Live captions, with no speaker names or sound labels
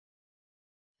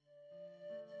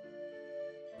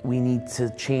we need to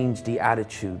change the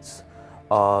attitudes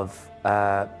of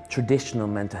traditional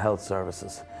mental health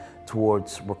services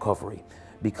towards recovery.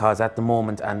 Because at the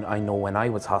moment, and I know when I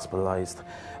was hospitalised,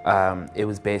 it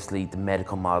was basically the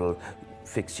medical model: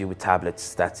 fix you with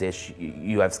tablets, that's it,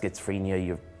 you have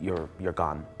schizophrenia, you're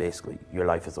gone, basically, your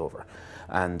life is over.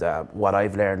 And what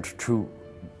I've learned through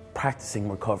practicing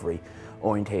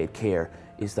recovery-oriented care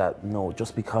is that no,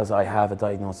 just because I have a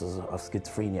diagnosis of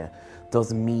schizophrenia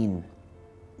doesn't mean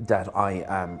that I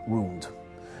am ruined.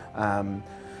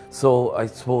 So I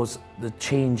suppose the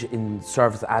change in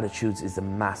service attitudes is a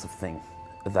massive thing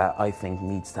that I think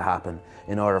needs to happen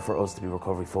in order for us to be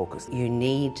recovery focused. You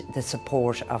need the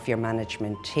support of your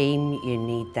management team, you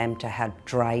need them to help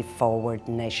drive forward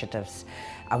initiatives.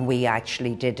 And we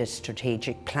actually did a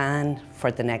strategic plan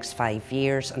for the next 5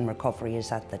 years, and recovery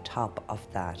is at the top of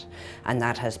that. And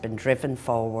that has been driven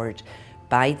forward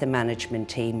by the management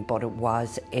team, but it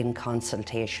was in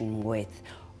consultation with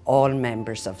all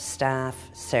members of staff,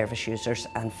 service users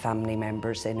and family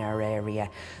members in our area.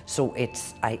 So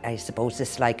it's, I suppose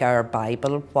it's like our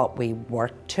Bible, what we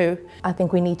work to. I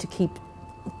think we need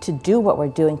to do what we're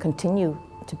doing, continue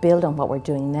to build on what we're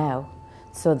doing now,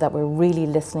 so that we're really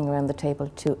listening around the table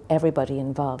to everybody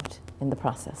involved in the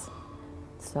process.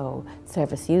 So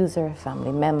service user,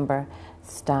 family member,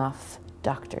 staff,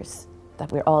 doctors,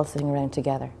 that we're all sitting around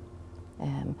together,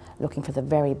 looking for the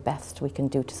very best we can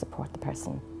do to support the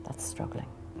person that's struggling.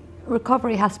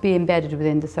 Recovery has to be embedded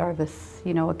within the service.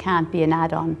 You know, it can't be an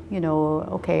add-on. You know,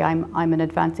 okay, I'm an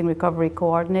advancing recovery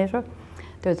coordinator.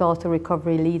 There's also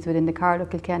recovery leads within the Carlow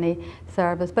Kilkenny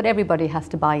service, but everybody has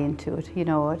to buy into it. You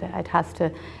know, it has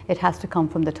to come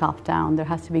from the top down. There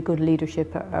has to be good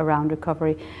leadership around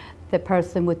recovery. The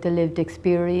person with the lived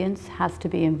experience has to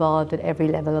be involved at every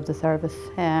level of the service.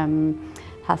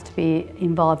 Has to be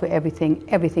involved with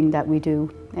everything that we do.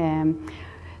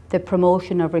 The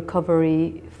promotion of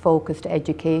recovery-focused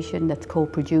education that's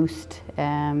co-produced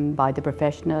by the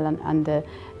professional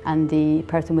and the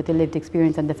person with the lived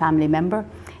experience and the family member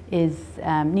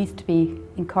needs to be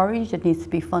encouraged, it needs to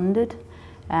be funded,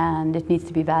 and it needs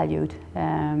to be valued.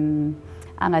 And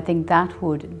I think that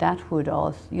would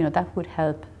also, you know, that would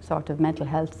help sort of mental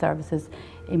health services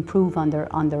improve on their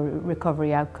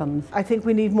recovery outcomes. I think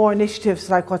we need more initiatives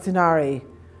like what's in ARI.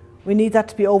 We need that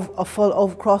to be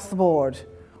across the board.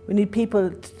 We need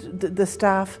people, the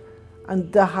staff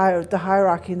and the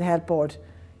hierarchy in the health board,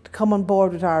 to come on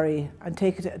board with ARI and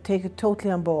take it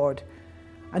totally on board,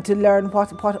 and to learn what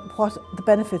the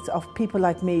benefits of people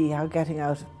like me are getting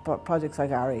out of projects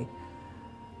like ARI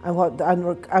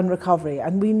and recovery.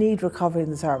 And we need recovery in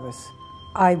the service.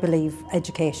 I believe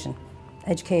education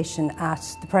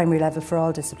at the primary level for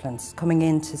all disciplines coming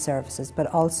into services, but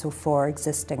also for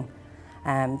existing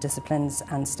disciplines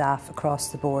and staff across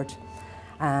the board.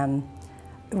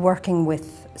 Working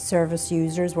with service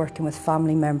users, working with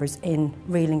family members in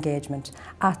real engagement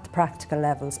at the practical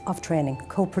levels of training,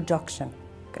 co-production.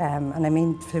 And I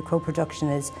mean through co-production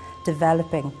is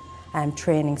developing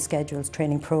training schedules,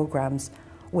 training programmes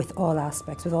with all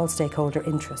aspects, with all stakeholder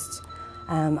interests.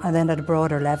 And then at a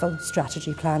broader level,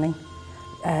 strategy planning,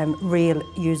 real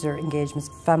user engagements,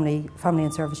 family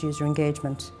and service user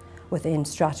engagement within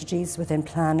strategies, within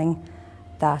planning,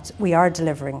 that we are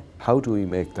delivering. How do we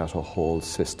make that a whole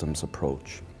systems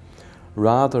approach?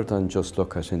 Rather than just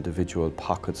look at individual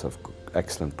pockets of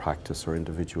excellent practice or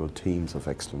individual teams of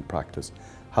excellent practice,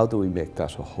 how do we make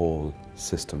that a whole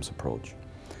systems approach?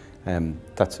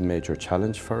 That's a major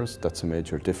challenge for us, that's a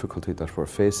major difficulty that we're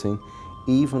facing,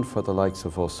 even for the likes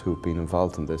of us who've been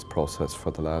involved in this process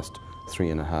for the last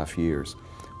 3.5 years.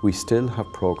 We still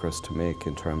have progress to make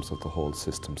in terms of the whole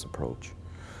systems approach.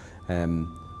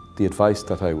 The advice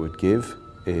that I would give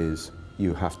is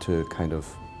you have to kind of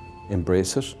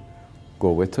embrace it,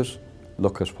 go with it,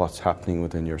 look at what's happening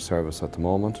within your service at the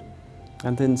moment,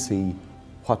 and then see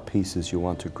what pieces you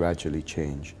want to gradually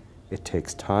change. It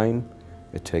takes time,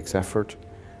 it takes effort,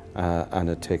 and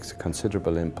it takes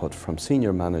considerable input from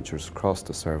senior managers across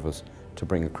the service to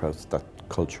bring across that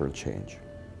cultural change.